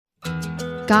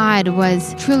God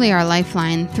was truly our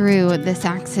lifeline through this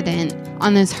accident.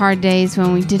 On those hard days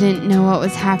when we didn't know what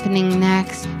was happening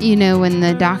next, when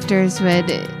the doctors would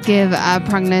give a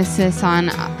prognosis on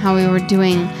how we were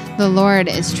doing, the Lord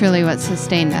is truly what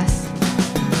sustained us.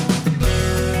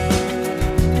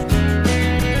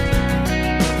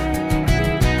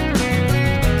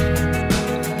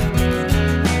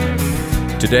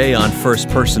 Today on First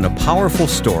Person, a powerful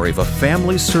story of a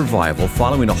family's survival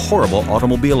following a horrible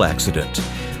automobile accident.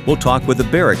 We'll talk with the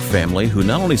Barrick family, who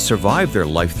not only survived their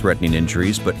life-threatening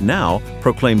injuries, but now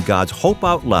proclaim God's hope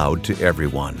out loud to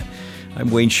everyone. I'm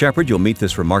Wayne Shepherd. You'll meet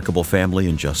this remarkable family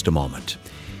in just a moment.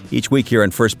 Each week here in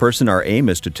First Person, our aim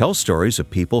is to tell stories of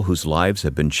people whose lives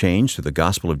have been changed through the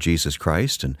gospel of Jesus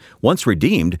Christ, and once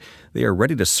redeemed, they are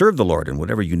ready to serve the Lord in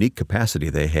whatever unique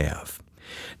capacity they have.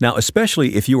 Now,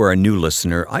 especially if you are a new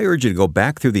listener, I urge you to go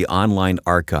back through the online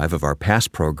archive of our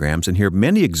past programs and hear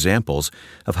many examples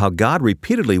of how God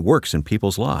repeatedly works in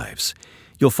people's lives.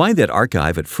 You'll find that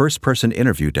archive at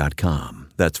firstpersoninterview.com.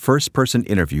 That's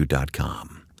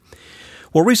firstpersoninterview.com.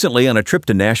 Well, recently on a trip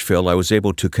to Nashville, I was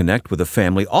able to connect with a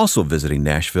family also visiting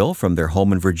Nashville from their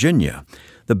home in Virginia.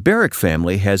 The Barrick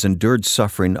family has endured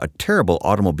suffering a terrible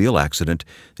automobile accident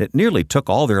that nearly took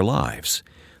all their lives.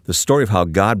 The story of how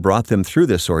God brought them through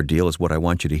this ordeal is what I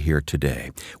want you to hear today.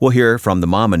 We'll hear from the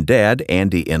mom and dad,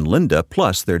 Andy and Linda,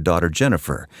 plus their daughter,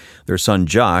 Jennifer. Their son,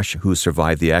 Josh, who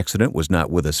survived the accident, was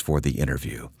not with us for the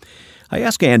interview. I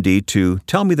asked Andy to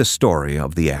tell me the story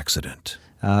of the accident.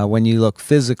 When you look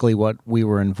physically what we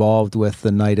were involved with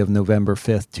the night of November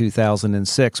 5th,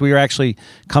 2006, we were actually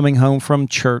coming home from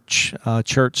church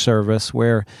service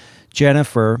where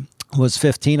Jennifer was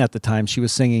 15 at the time. She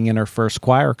was singing in her first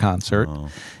choir concert,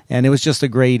 and it was just a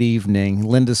great evening.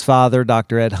 Linda's father,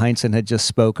 Dr. Ed Heinzen, had just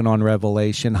spoken on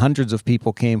Revelation. Hundreds of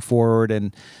people came forward,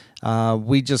 and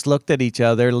we just looked at each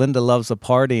other. Linda loves a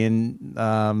party,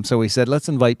 and so we said, let's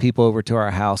invite people over to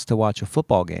our house to watch a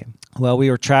football game. Well, we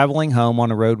were traveling home on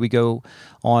a road we go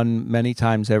on many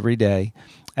times every day.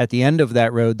 At the end of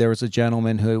that road, there was a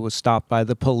gentleman who was stopped by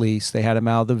the police. They had him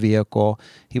out of the vehicle.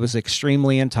 He was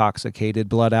extremely intoxicated,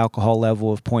 blood alcohol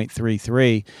level of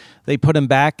 0.33. They put him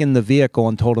back in the vehicle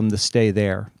and told him to stay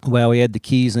there. Well, he had the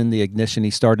keys in the ignition. He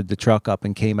started the truck up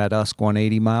and came at us going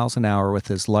 80 miles an hour with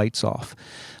his lights off.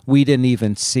 We didn't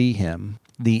even see him.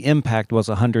 The impact was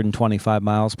 125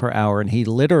 miles per hour, and he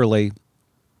literally...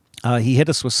 he hit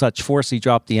us with such force, he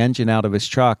dropped the engine out of his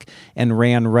truck and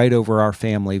ran right over our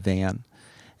family van.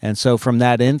 And so from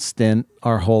that instant,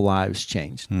 our whole lives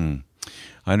changed. I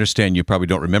understand you probably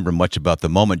don't remember much about the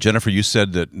moment. Jennifer, you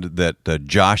said that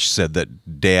Josh said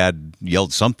that Dad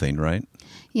yelled something, right?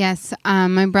 Yes,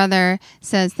 my brother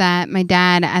says that my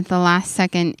dad at the last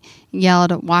second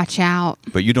yelled, "Watch out."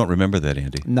 But you don't remember that,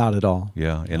 Andy? Not at all.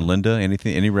 Yeah. And Linda,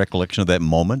 any recollection of that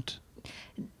moment?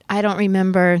 I don't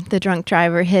remember the drunk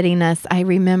driver hitting us. I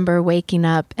remember waking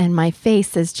up and my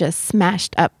face is just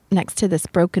smashed up next to this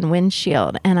broken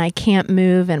windshield and I can't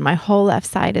move and my whole left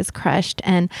side is crushed.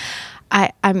 And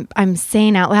I'm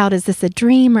saying out loud, is this a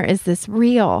dream or is this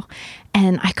real?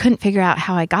 And I couldn't figure out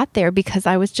how I got there because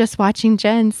I was just watching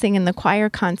Jen sing in the choir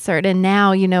concert. And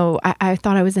now, I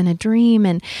thought I was in a dream.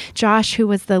 And Josh, who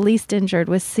was the least injured,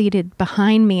 was seated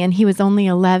behind me. And he was only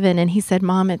 11. And he said,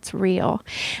 "Mom, it's real."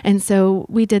 And so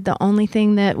we did the only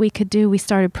thing that we could do. We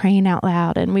started praying out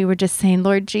loud. And we were just saying,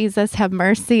 "Lord Jesus, have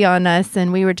mercy on us."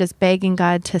 And we were just begging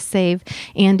God to save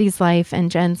Andy's life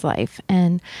and Jen's life.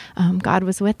 And God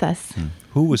was with us.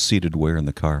 Who was seated where in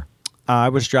the car? I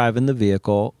was driving the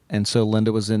vehicle, and so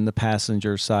Linda was in the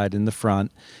passenger side in the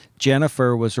front.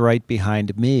 Jennifer was right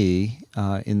behind me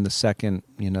in the second,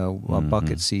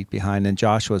 bucket seat behind, and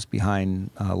Josh was behind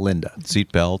Linda. Seat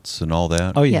belts and all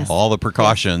that? Oh, yeah. Yes. All the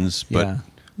precautions, but Yeah.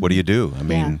 what do you do? I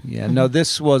mean... No,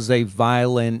 this was a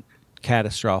violent,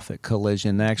 catastrophic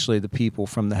collision. Actually, the people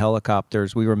from the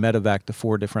helicopters, we were medevaced to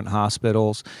 4 different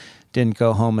hospitals, didn't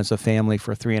go home as a family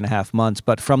for 3.5 months,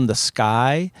 but from the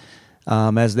sky...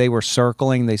 as they were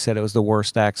circling, they said it was the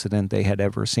worst accident they had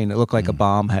ever seen. It looked like a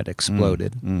bomb had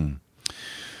exploded.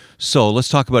 So let's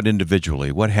talk about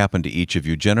individually. What happened to each of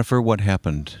you? Jennifer, what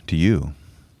happened to you?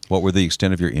 What were the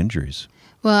extent of your injuries?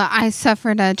 Well, I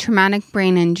suffered a traumatic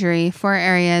brain injury. 4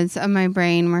 areas of my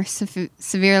brain were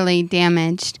severely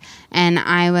damaged, and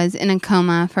I was in a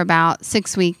coma for about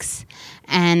 6 weeks.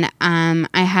 And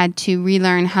I had to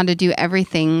relearn how to do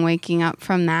everything waking up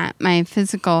from that. My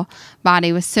physical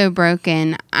body was so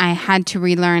broken, I had to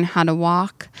relearn how to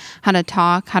walk, how to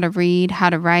talk, how to read, how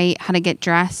to write, how to get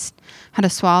dressed, how to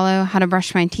swallow, how to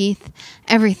brush my teeth,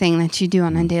 everything that you do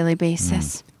on a daily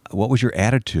basis. what was your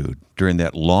attitude during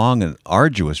that long and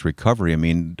arduous recovery? I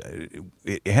mean,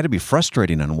 it had to be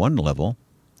frustrating on one level.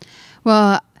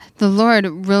 Well, the Lord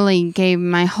really gave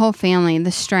my whole family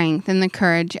the strength and the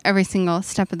courage every single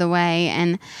step of the way.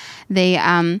 And they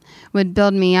would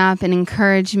build me up and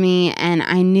encourage me. And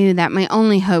I knew that my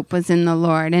only hope was in the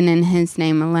Lord and in His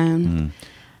name alone.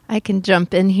 I can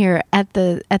jump in here. At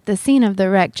the scene of the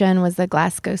wreck, Jen was a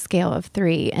Glasgow scale of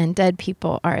 3, and dead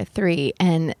people are a 3.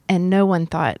 And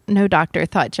no doctor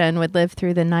thought Jen would live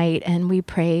through the night. And we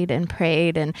prayed,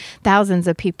 and thousands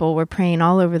of people were praying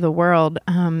all over the world.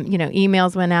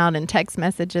 Emails went out and text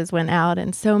messages went out,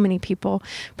 and so many people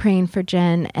praying for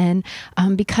Jen. And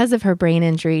because of her brain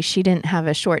injury, she didn't have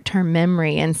a short-term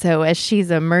memory. And so as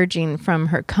she's emerging from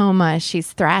her coma,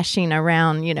 she's thrashing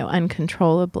around,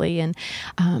 uncontrollably. And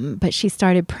but she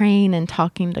started praying and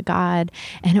talking to God,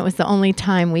 and it was the only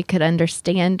time we could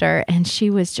understand her. And she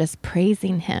was just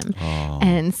praising Him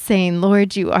and saying,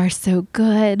 "Lord, you are so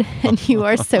good and you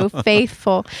are so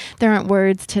faithful. There aren't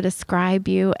words to describe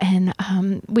you." And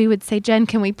we would say, "Jen,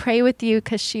 can we pray with you?"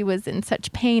 Because she was in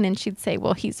such pain. And she'd say,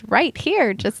 "Well, He's right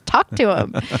here. Just talk to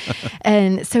Him."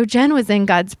 And so Jen was in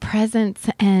God's presence,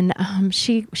 and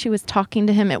she was talking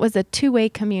to Him. It was a two-way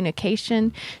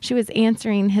communication. She was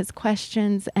answering His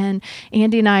questions. And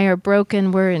Andy and I are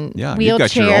broken. We're in wheelchairs. You've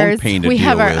got your own pain to we deal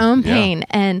have our with. own pain.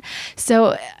 And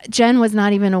so Jen was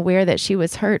not even aware that she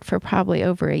was hurt for probably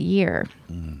over a year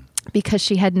because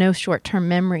she had no short-term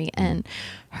memory. And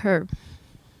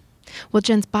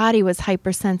Jen's body was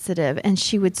hypersensitive, and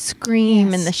she would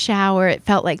scream in the shower. It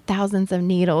felt like thousands of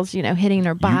needles, hitting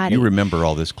her body. You remember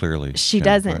all this clearly. She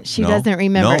doesn't. She doesn't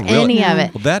remember any of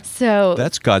it. Well,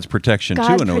 that's God's protection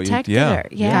God too. protected her.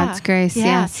 Yeah. God's grace,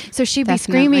 yes. So she'd be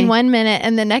Definitely. screaming one minute,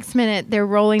 and the next minute they're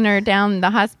rolling her down the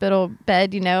hospital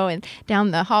bed, and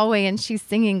down the hallway, and she's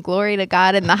singing "Glory to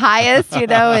God" in the highest,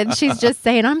 and she's just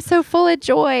saying, "I'm so full of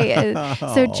joy." And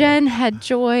so Jen had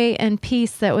joy and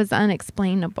peace that was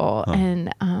unexplainable.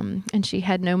 And she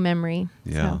had no memory.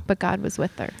 Yeah. But God was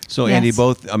with her. So Yes.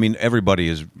 Andy, everybody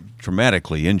is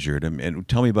traumatically injured. And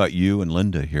tell me about you and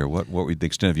Linda here. What were the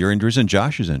extent of your injuries and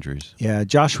Josh's injuries? Yeah,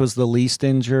 Josh was the least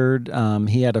injured.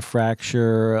 He had a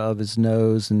fracture of his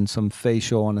nose and some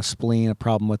facial and a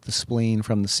problem with the spleen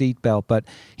from the seatbelt. But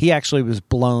he actually was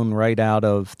blown right out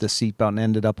of the seatbelt and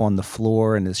ended up on the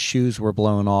floor, and his shoes were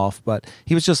blown off. But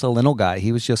he was just a little guy.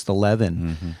 He was just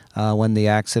 11 when the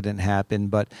accident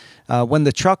happened. But when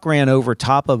the truck ran over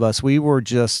top of us, we were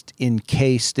just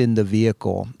encased in the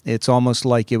vehicle. It's almost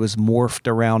like it was morphed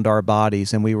around our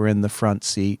bodies, and we were in the front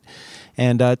seat.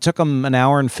 And it took them an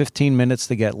hour and 15 minutes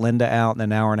to get Linda out and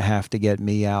an hour and a half to get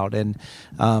me out. And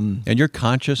you're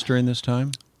conscious during this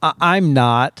time? I'm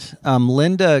not.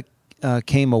 Linda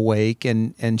came awake,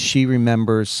 and she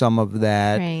remembers some of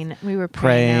that. We were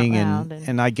praying out loud.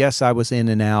 And I guess I was in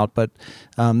and out, but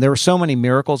there were so many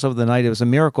miracles of the night. It was a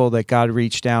miracle that God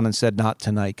reached down and said, "Not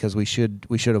tonight," because we should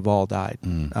have all died.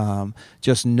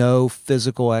 Just no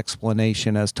physical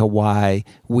explanation as to why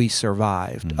we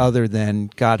survived, other than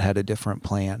God had a different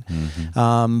plan.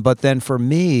 But then for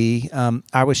me,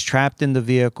 I was trapped in the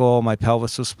vehicle. My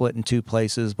pelvis was split in 2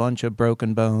 places, bunch of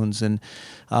broken bones, and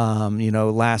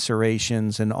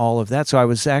lacerations and all of that. So I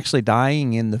was actually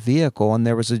dying in the vehicle. And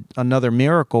there was another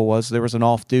miracle was there was an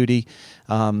off-duty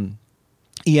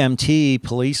EMT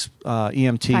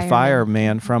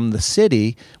fireman from the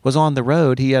city was on the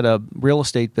road. He had a real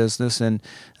estate business, and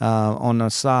on the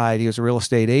side, he was a real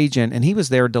estate agent, and he was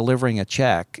there delivering a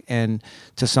check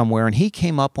to somewhere. And he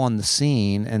came up on the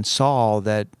scene and saw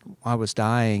that I was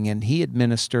dying, and he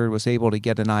was able to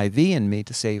get an IV in me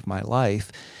to save my life.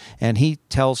 And he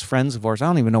tells friends of ours, "I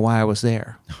don't even know why I was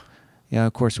there."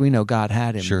 Of course, we know God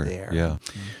had him there. Yeah.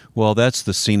 Well, that's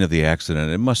the scene of the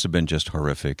accident. It must have been just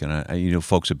horrific. And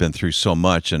folks have been through so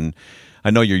much, and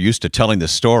I know you're used to telling the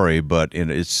story, but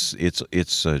it's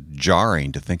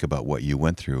jarring to think about what you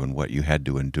went through and what you had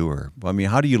to endure. I mean,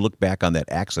 how do you look back on that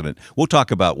accident? We'll talk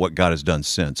about what God has done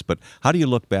since, but how do you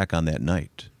look back on that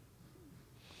night?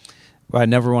 Well, I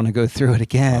never want to go through it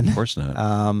again. Of course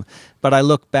not. But I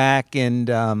look back and,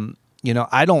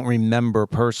 I don't remember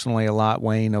personally a lot,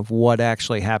 Wayne, of what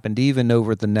actually happened, even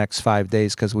over the next 5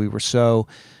 days, because we were so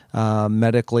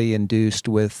medically induced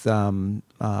with,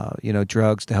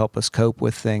 drugs to help us cope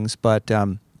with things. But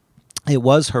it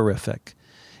was horrific.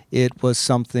 It was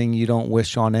something you don't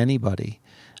wish on anybody,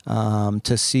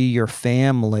 to see your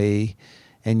family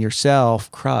and yourself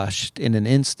crushed in an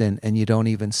instant, and you don't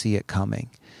even see it coming.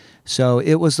 So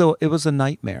it was a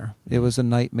nightmare. It was a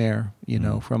nightmare,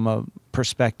 from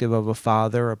perspective of a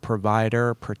father, a provider,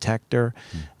 a protector.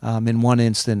 In one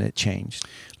instant, it changed.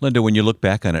 Linda, when you look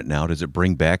back on it now, does it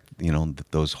bring back,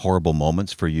 those horrible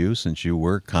moments for you since you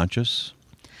were conscious?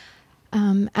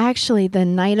 Actually, the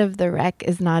night of the wreck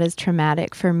is not as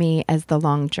traumatic for me as the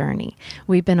long journey.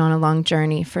 We've been on a long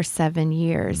journey for 7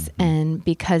 years, and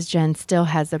because Jen still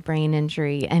has a brain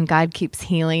injury and God keeps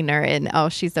healing her, and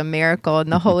she's a miracle,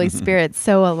 and the Holy Spirit's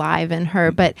so alive in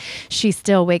her, but she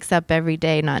still wakes up every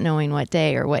day not knowing what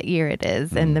day or what year it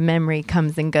is, and the memory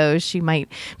comes and goes. She might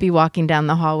be walking down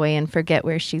the hallway and forget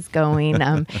where she's going,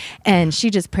 and she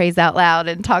just prays out loud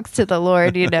and talks to the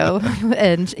Lord,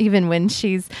 and even when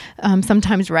she's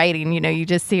sometimes writing, you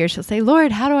just see her, she'll say,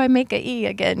 Lord, how do I make an E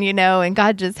again, and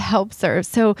God just helps her.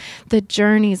 So the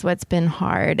journey's what's been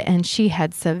hard, and she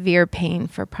had severe pain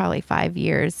for probably 5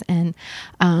 years, and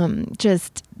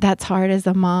just that's hard as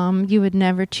a mom. You would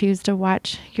never choose to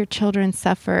watch your children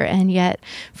suffer, and yet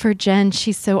for Jen,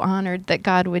 she's so honored that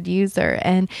God would use her,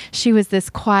 and she was this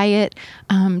quiet,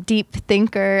 deep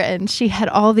thinker, and she had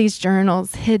all these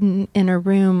journals hidden in her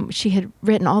room. She had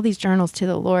written all these journals to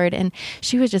the Lord, and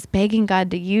she was just begging God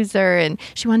to use her, and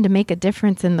she wanted to make a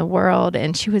difference in the world,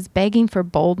 and she was begging for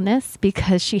boldness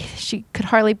because she could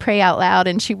hardly pray out loud,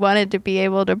 and she wanted to be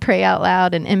able to pray out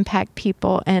loud and impact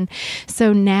people. And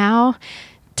so now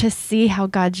to see how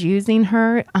God's using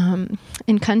her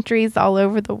in countries all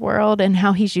over the world, and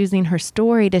how he's using her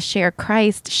story to share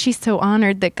Christ, she's so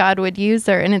honored that God would use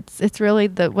her, and it's really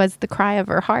was the cry of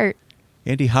her heart.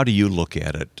 Andy, how do you look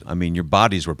at it? I mean, your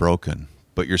bodies were broken,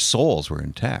 but your souls were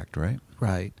intact, right?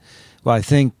 Right. Well, I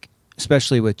think,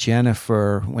 especially with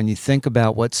Jennifer, when you think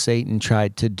about what Satan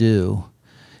tried to do,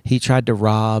 he tried to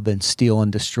rob and steal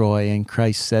and destroy, and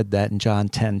Christ said that in John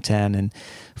 10:10. And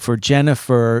for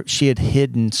Jennifer, she had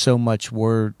hidden so much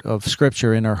word of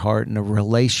Scripture in her heart and a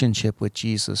relationship with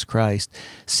Jesus Christ.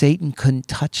 Satan couldn't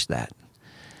touch that.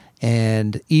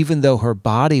 And even though her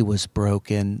body was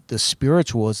broken, the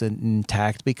spiritual was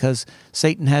intact because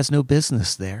Satan has no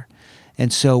business there.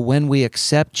 And so when we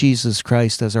accept Jesus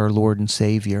Christ as our Lord and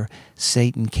Savior,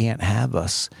 Satan can't have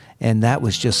us. And that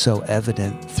was just so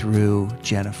evident through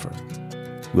Jennifer.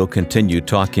 We'll continue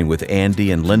talking with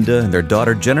Andy and Linda and their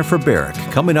daughter Jennifer Barrick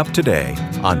coming up today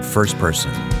on First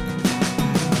Person.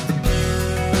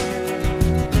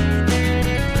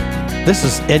 This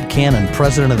is Ed Cannon,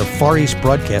 president of the Far East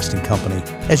Broadcasting Company.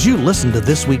 As you listen to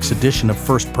this week's edition of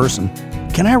First Person,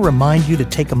 can I remind you to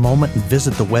take a moment and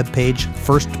visit the webpage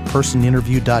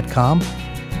firstpersoninterview.com?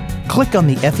 Click on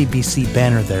the FEBC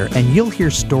banner there, and you'll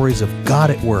hear stories of God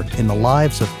at work in the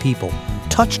lives of people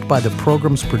touched by the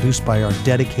programs produced by our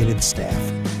dedicated staff.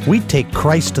 We take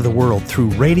Christ to the world through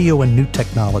radio and new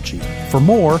technology. For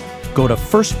more, go to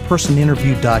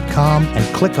firstpersoninterview.com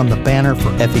and click on the banner for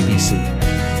FEBC.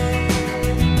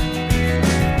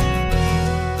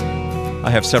 I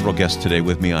have several guests today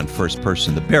with me on First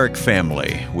Person, the Barrick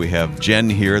family. We have Jen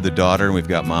here, the daughter, and we've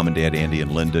got mom and dad, Andy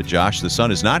and Linda. Josh, the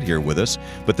son, is not here with us,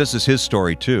 but this is his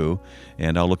story too,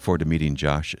 and I'll look forward to meeting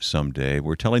Josh someday.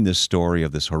 We're telling this story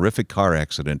of this horrific car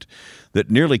accident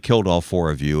that nearly killed all four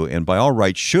of you, and by all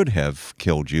rights should have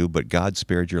killed you, but God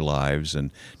spared your lives,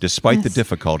 and despite the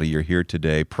difficulty, you're here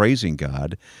today praising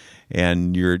God.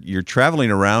 And you're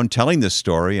traveling around telling this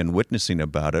story and witnessing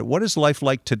about it. What is life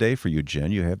like today for you,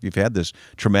 Jen? You've had this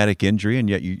traumatic injury, and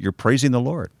yet you're praising the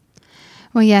Lord.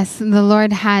 Well, yes, the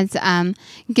Lord has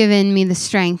given me the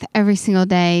strength every single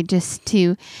day just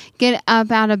to get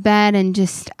up out of bed and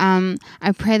just,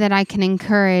 I pray that I can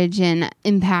encourage and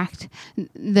impact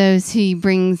those who He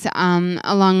brings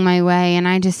along my way. And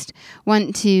I just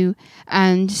want to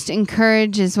just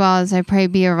encourage as well as I pray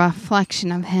be a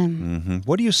reflection of Him. Mm-hmm.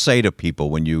 What do you say to people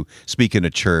when you speak in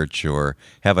a church or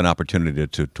have an opportunity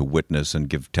to witness and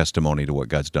give testimony to what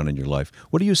God's done in your life?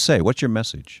 What do you say? What's your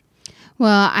message?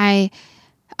 Well, I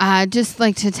just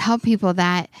like to tell people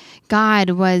that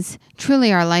God was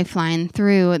truly our lifeline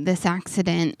through this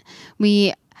accident.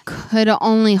 We could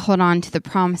only hold on to the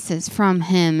promises from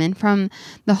Him and from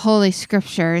the Holy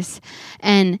Scriptures,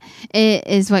 and it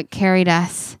is what carried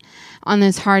us on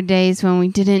those hard days when we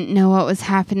didn't know what was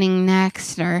happening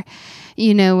next, or,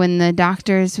 when the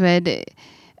doctors would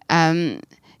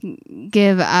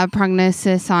give a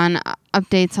prognosis on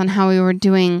updates on how we were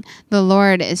doing. The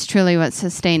Lord is truly what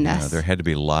sustained us. There had to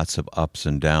be lots of ups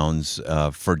and downs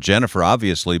for Jennifer,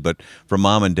 obviously, but for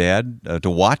mom and dad to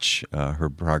watch her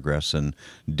progress and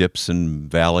dips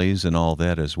and valleys and all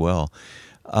that as well.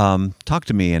 Talk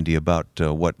to me, Andy, about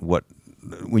what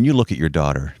when you look at your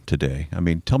daughter today. I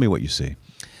mean, tell me what you see.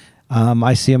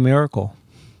 I see a miracle.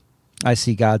 I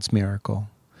see God's miracle.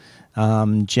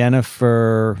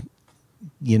 Jennifer,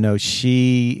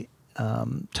 she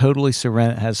totally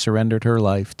has surrendered her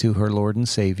life to her Lord and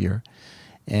Savior.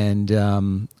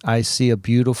 And I see a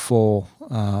beautiful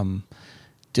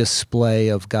display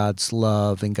of God's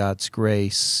love and God's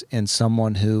grace in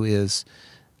someone who is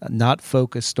not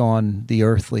focused on the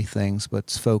earthly things, but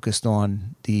focused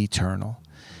on the eternal.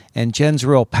 And Jen's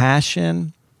real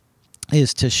passion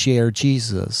is to share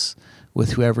Jesus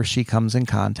with whoever she comes in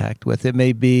contact with. It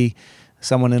may be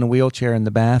someone in a wheelchair in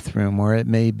the bathroom, or it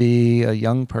may be a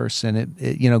young person.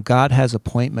 God has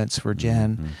appointments for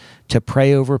Jen to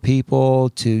pray over people,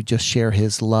 to just share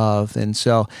his love. And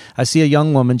so I see a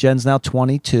young woman. Jen's now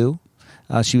 22.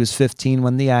 She was 15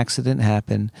 when the accident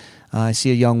happened. I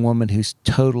see a young woman who's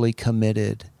totally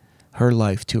committed her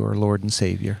life to her Lord and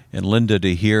Savior. And Linda,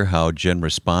 to hear how Jen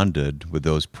responded with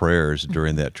those prayers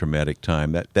during that traumatic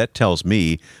time, that tells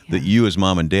me that you as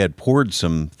mom and dad poured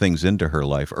some things into her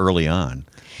life early on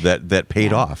that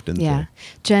paid off, didn't they?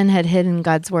 Jen had hidden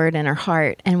God's word in her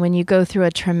heart. And when you go through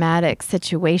a traumatic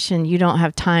situation, you don't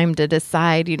have time to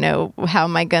decide, how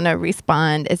am I going to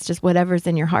respond? It's just whatever's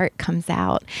in your heart comes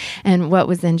out. And what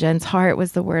was in Jen's heart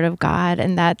was the word of God.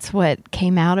 And that's what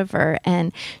came out of her.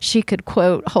 And she could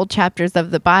quote whole chapters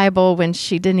of the Bible when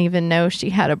she didn't even know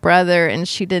she had a brother and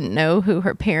she didn't know who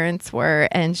her parents were.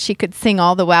 And she could sing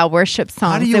all the WOW worship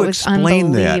songs. How do you it was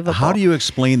explain that? unbelievable. How do you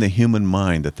explain the human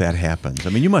mind that happens? I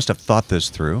mean, you must have thought this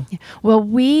through. Well,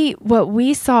 what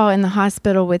we saw in the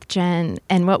hospital with Jen,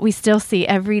 and what we still see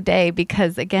every day,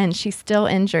 because again, she's still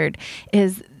injured,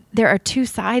 is there are two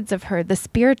sides of her, the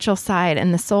spiritual side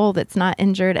and the soul that's not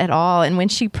injured at all. And when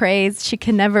she prays, she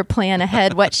can never plan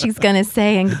ahead what she's going to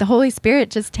say. And the Holy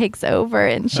Spirit just takes over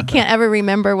and she can't ever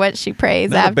remember what she prays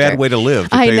Not after. a bad way to live,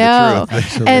 to I tell know. you the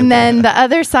truth. And then the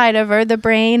other side of her, the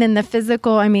brain and the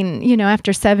physical,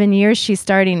 after 7 years, she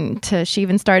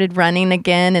even started running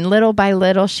again. And little by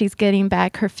little, she's getting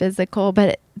back her physical.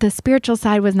 But the spiritual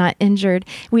side was not injured.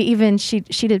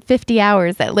 She did 50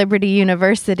 hours at Liberty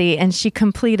University, and she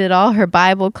completed all her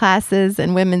Bible classes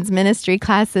and women's ministry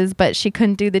classes, but she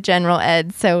couldn't do the general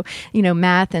ed. So,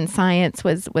 math and science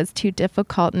was too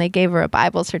difficult, and they gave her a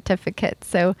Bible certificate.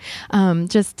 So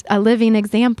just a living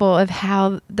example of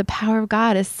how the power of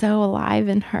God is so alive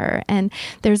in her. And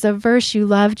there's a verse you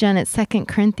love, Jen, it's 2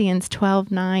 Corinthians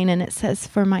 12:9, and it says,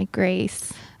 "For my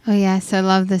grace." Oh, yes, I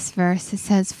love this verse. It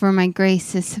says, "For my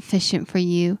grace is sufficient for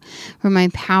you, for my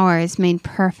power is made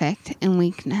perfect in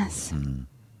weakness."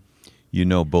 You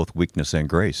know both weakness and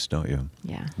grace, don't you?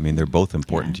 Yeah. I mean, they're both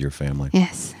important to your family.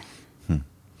 Yes.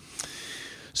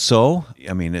 So,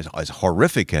 as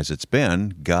horrific as it's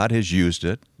been, God has used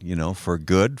it, for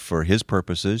good, for his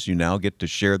purposes. You now get to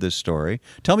share this story.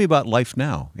 Tell me about life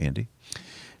now, Andy.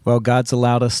 Well, God's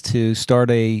allowed us to start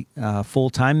a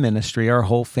full-time ministry. Our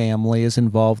whole family is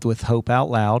involved with Hope Out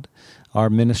Loud.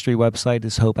 Our ministry website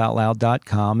is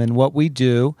hopeoutloud.com. And what we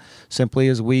do simply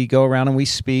is we go around and we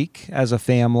speak as a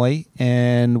family.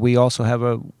 And we also have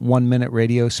a 1-minute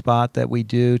radio spot that we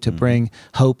do to bring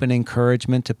hope and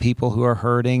encouragement to people who are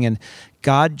hurting. And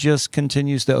God just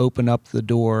continues to open up the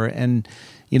door. And,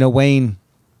 Wayne,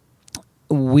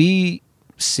 we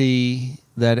see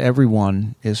that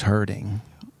everyone is hurting.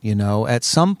 At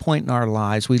some point in our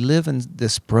lives, we live in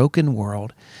this broken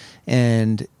world,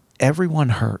 and everyone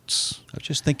hurts. I was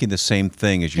just thinking the same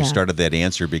thing as you started that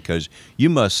answer, because you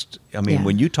must,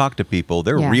 when you talk to people,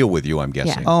 they're real with you, I'm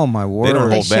guessing. Oh, my word. They don't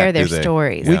They hold share back, their do they?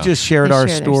 stories. We just shared our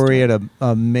They share their story at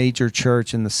a major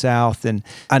church in the South, and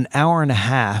an hour and a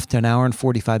half to an hour and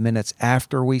 45 minutes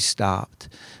after we stopped,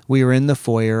 we were in the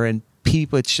foyer, and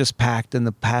people, it's just packed, and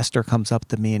the pastor comes up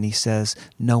to me and he says,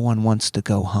 "No one wants to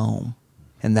go home."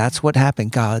 And that's what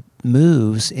happened. God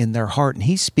moves in their heart, and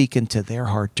he's speaking to their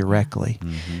heart directly.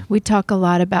 We talk a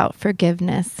lot about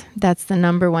forgiveness. That's the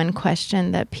number one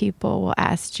question that people will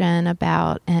ask Jen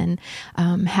about, and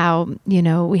how,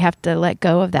 we have to let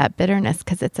go of that bitterness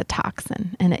because it's a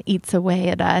toxin and it eats away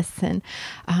at us.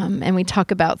 And we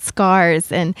talk about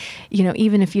scars, and,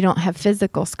 even if you don't have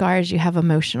physical scars, you have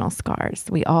emotional scars.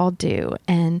 We all do.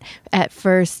 And at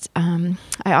first, I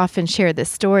often share this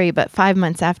story, but 5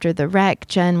 months after the wreck,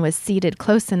 Jen was seated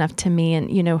close enough to me,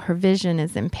 and her vision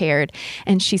is impaired,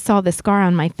 and she saw the scar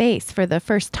on my face for the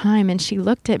first time, and she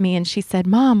looked at me and she said,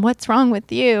 "Mom, what's wrong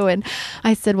with you?" And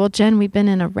I said, "Well, Jen, we've been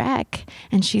in a wreck."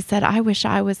 And she said, "I wish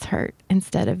I was hurt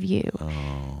instead of you."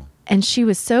 And she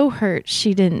was so hurt,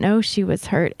 she didn't know she was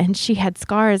hurt. And she had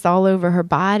scars all over her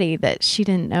body that she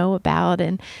didn't know about.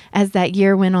 And as that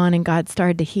year went on and God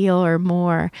started to heal her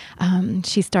more,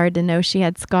 she started to know she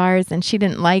had scars, and she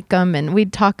didn't like them. And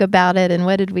we'd talk about it. And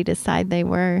what did we decide they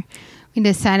were? We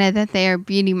decided that they are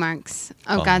beauty marks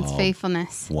of God's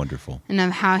faithfulness. Wonderful. And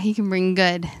of how he can bring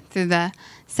good through the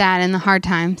sad and the hard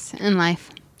times in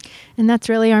life. And that's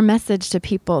really our message to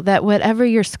people, that whatever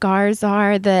your scars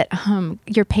are, that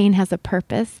your pain has a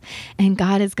purpose, and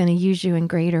God is going to use you in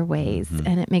greater ways,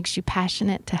 and it makes you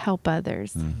passionate to help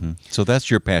others. So that's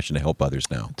your passion, to help others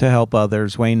now. To help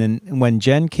others, Wayne. And when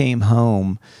Jen came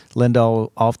home, Linda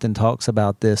often talks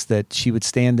about this, that she would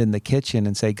stand in the kitchen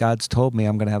and say, God's told me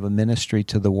I'm going to have a ministry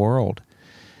to the world.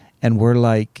 And we're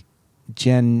like,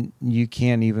 Jen, you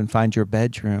can't even find your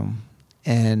bedroom.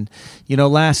 And,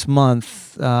 last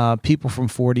month, people from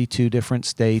 42 different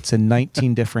states and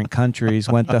 19 different countries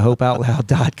went to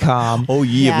hopeoutloud.com. Oh,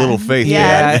 ye of little faith.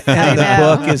 Yeah, and the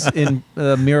book is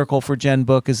the Miracle for Jen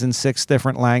book is in 6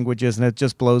 different languages, and it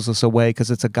just blows us away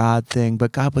because it's a God thing.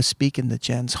 But God was speaking to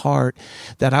Jen's heart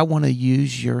that I want to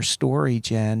use your story,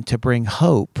 Jen, to bring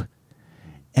hope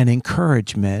and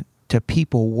encouragement to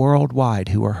people worldwide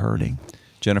who are hurting.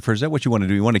 Jennifer, is that what you want to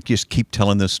do? You want to just keep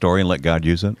telling this story and let God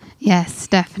use it? Yes,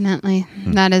 definitely.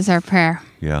 That is our prayer.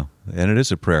 Yeah, and it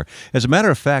is a prayer. As a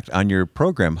matter of fact, on your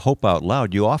program, Hope Out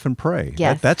Loud, you often pray.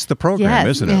 Yes. That's the program,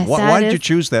 Yes. isn't it? Yes, Why did you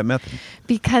choose that method?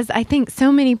 Because I think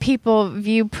so many people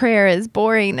view prayer as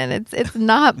boring, and it's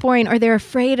not boring, or they're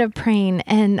afraid of praying.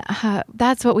 And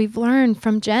that's what we've learned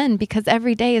from Jen, because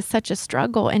every day is such a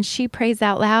struggle, and she prays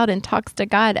out loud and talks to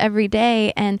God every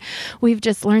day. And we've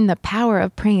just learned the power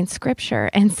of praying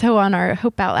scripture. And so on our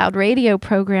Hope Out Loud radio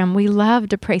program, we love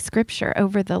to pray scripture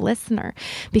over the listener,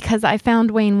 because I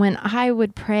found, Wayne, when I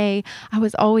would pray, I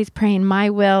was always praying my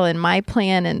will and my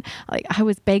plan, and I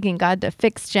was begging God to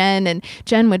fix Jen, and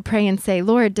Jen would pray and say,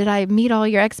 Lord, did I meet all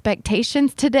your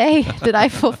expectations today? Did I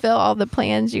fulfill all the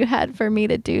plans you had for me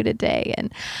to do today?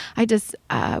 And I just,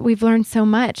 we've learned so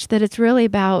much that it's really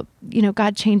about,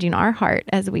 God changing our heart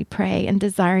as we pray and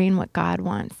desiring what God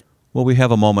wants. Well, we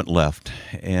have a moment left.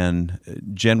 And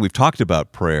Jen, we've talked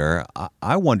about prayer.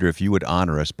 I wonder if you would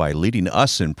honor us by leading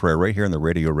us in prayer right here on the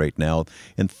radio right now.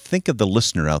 And think of the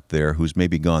listener out there who's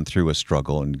maybe gone through a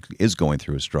struggle and is going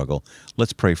through a struggle.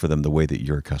 Let's pray for them the way that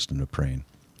you're accustomed to praying.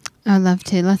 I'd love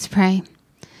to. Let's pray.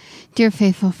 Dear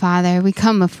faithful Father, we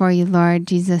come before you, Lord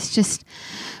Jesus, just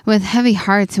with heavy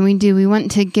hearts, and we want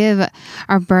to give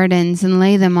our burdens and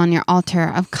lay them on your altar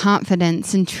of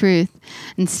confidence and truth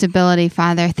and stability,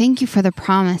 Father. Thank you for the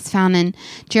promise found in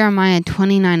Jeremiah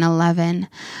 29:11.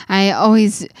 I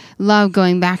always love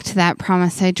going back to that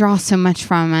promise. I draw so much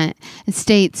from it. It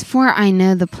states, "For I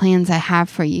know the plans I have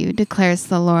for you, declares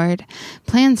the Lord,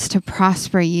 plans to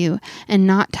prosper you and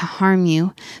not to harm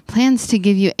you, plans to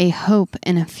give you a hope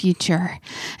and a future."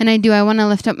 And I want to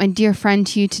lift up my dear friend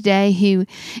to you today who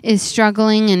is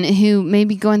struggling and who may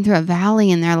be going through a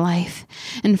valley in their life.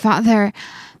 And Father,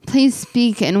 please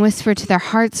speak and whisper to their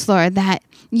hearts, Lord, that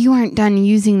you aren't done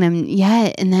using them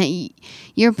yet, and that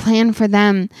your plan for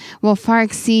them will far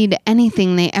exceed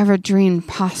anything they ever dreamed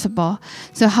possible.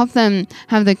 So help them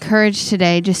have the courage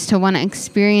today just to want to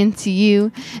experience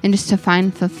you and just to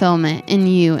find fulfillment in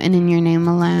you and in your name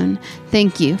alone.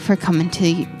 Thank you for coming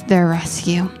to their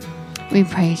rescue. We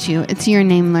praise you. It's your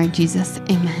name, Lord Jesus.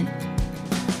 Amen.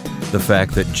 The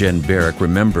fact that Jen Barrick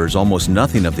remembers almost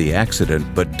nothing of the accident,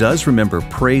 but does remember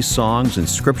praise songs and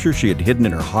scripture she had hidden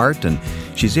in her heart, and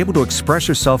she's able to express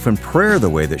herself in prayer the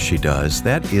way that she does,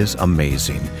 that is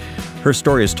amazing. Her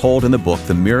story is told in the book,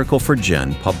 The Miracle for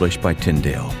Jen, published by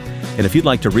Tyndale. And if you'd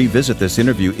like to revisit this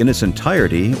interview in its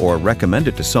entirety or recommend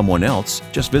it to someone else,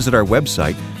 just visit our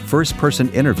website,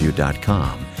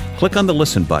 firstpersoninterview.com. Click on the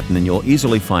Listen button and you'll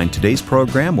easily find today's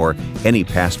program or any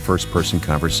past first-person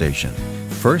conversation.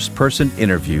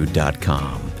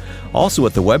 firstpersoninterview.com. Also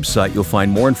at the website, you'll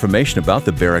find more information about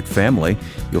the Barrick family.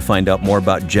 You'll find out more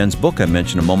about Jen's book I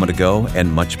mentioned a moment ago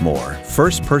and much more.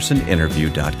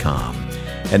 firstpersoninterview.com.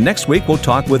 And next week, we'll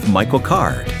talk with Michael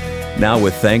Card. Now,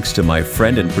 with thanks to my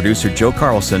friend and producer Joe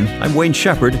Carlson, I'm Wayne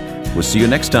Shepherd. We'll see you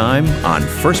next time on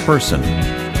First Person.